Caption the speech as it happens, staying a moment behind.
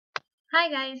Hi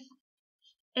guys,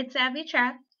 it's Abby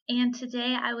Trapp, and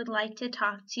today I would like to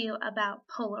talk to you about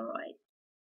Polaroid.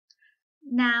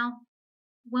 Now,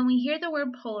 when we hear the word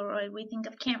Polaroid, we think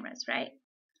of cameras, right?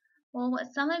 Well,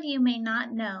 what some of you may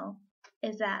not know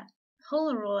is that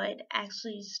Polaroid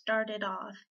actually started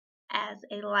off as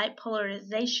a light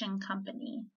polarization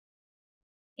company,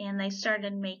 and they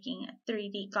started making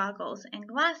 3D goggles and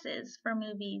glasses for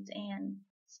movies and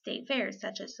state fairs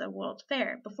such as the World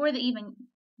Fair before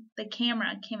the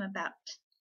camera came about.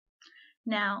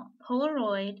 Now,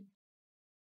 Polaroid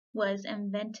was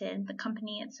invented, the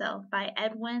company itself, by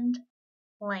Edwin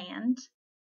Land.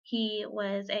 He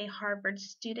was a Harvard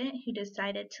student who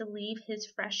decided to leave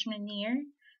his freshman year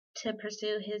to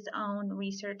pursue his own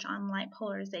research on light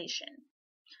polarization.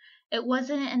 It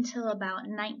wasn't until about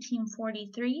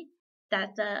 1943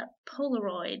 that the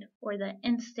Polaroid, or the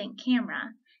instant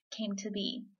camera, came to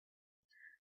be.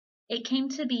 It came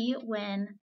to be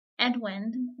when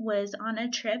Edwin was on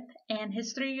a trip and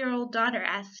his 3-year-old daughter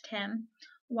asked him,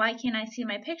 "Why can't I see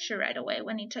my picture right away?"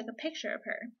 when he took a picture of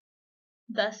her.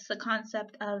 Thus the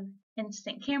concept of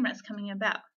instant cameras coming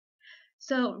about.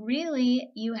 So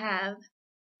really you have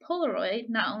Polaroid,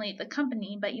 not only the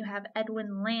company, but you have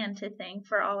Edwin Land to thank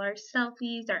for all our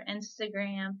selfies, our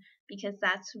Instagram, because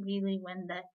that's really when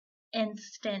the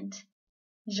instant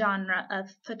genre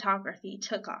of photography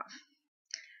took off.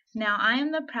 Now, I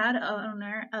am the proud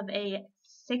owner of a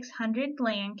 600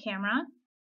 Land camera.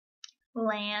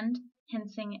 Land,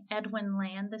 hensing Edwin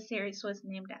Land, the series was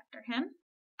named after him.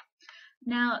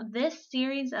 Now, this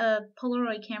series of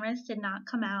Polaroid cameras did not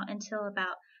come out until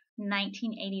about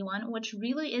 1981, which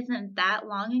really isn't that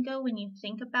long ago when you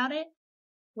think about it,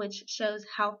 which shows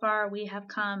how far we have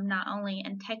come not only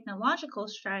in technological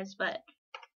strides, but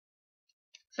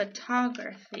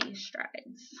photography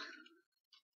strides.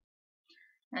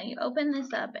 Now you open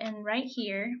this up, and right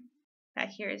here, back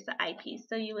here is the eyepiece.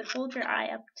 So you would hold your eye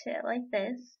up to it like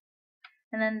this,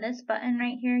 and then this button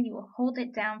right here, you will hold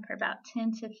it down for about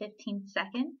 10 to 15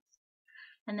 seconds,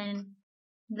 and then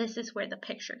this is where the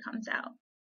picture comes out.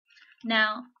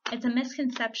 Now, it's a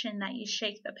misconception that you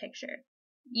shake the picture.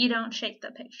 You don't shake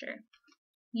the picture.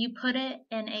 You put it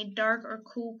in a dark or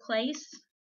cool place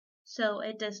so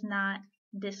it does not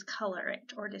discolor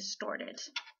it or distort it.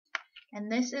 And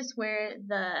this is where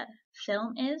the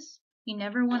film is. You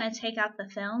never want to take out the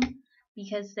film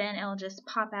because then it'll just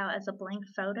pop out as a blank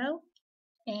photo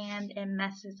and it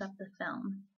messes up the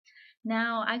film.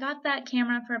 Now, I got that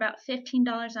camera for about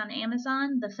 $15 on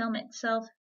Amazon. The film itself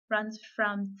runs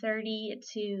from $30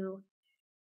 to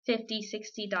 $50,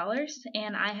 $60,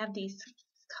 and I have these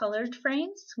colored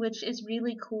frames, which is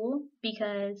really cool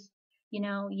because you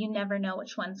never know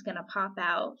which one's gonna pop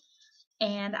out,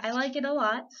 and I like it a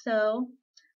lot. So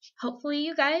hopefully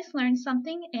you guys learned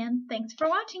something, and thanks for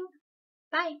watching.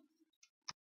 Bye.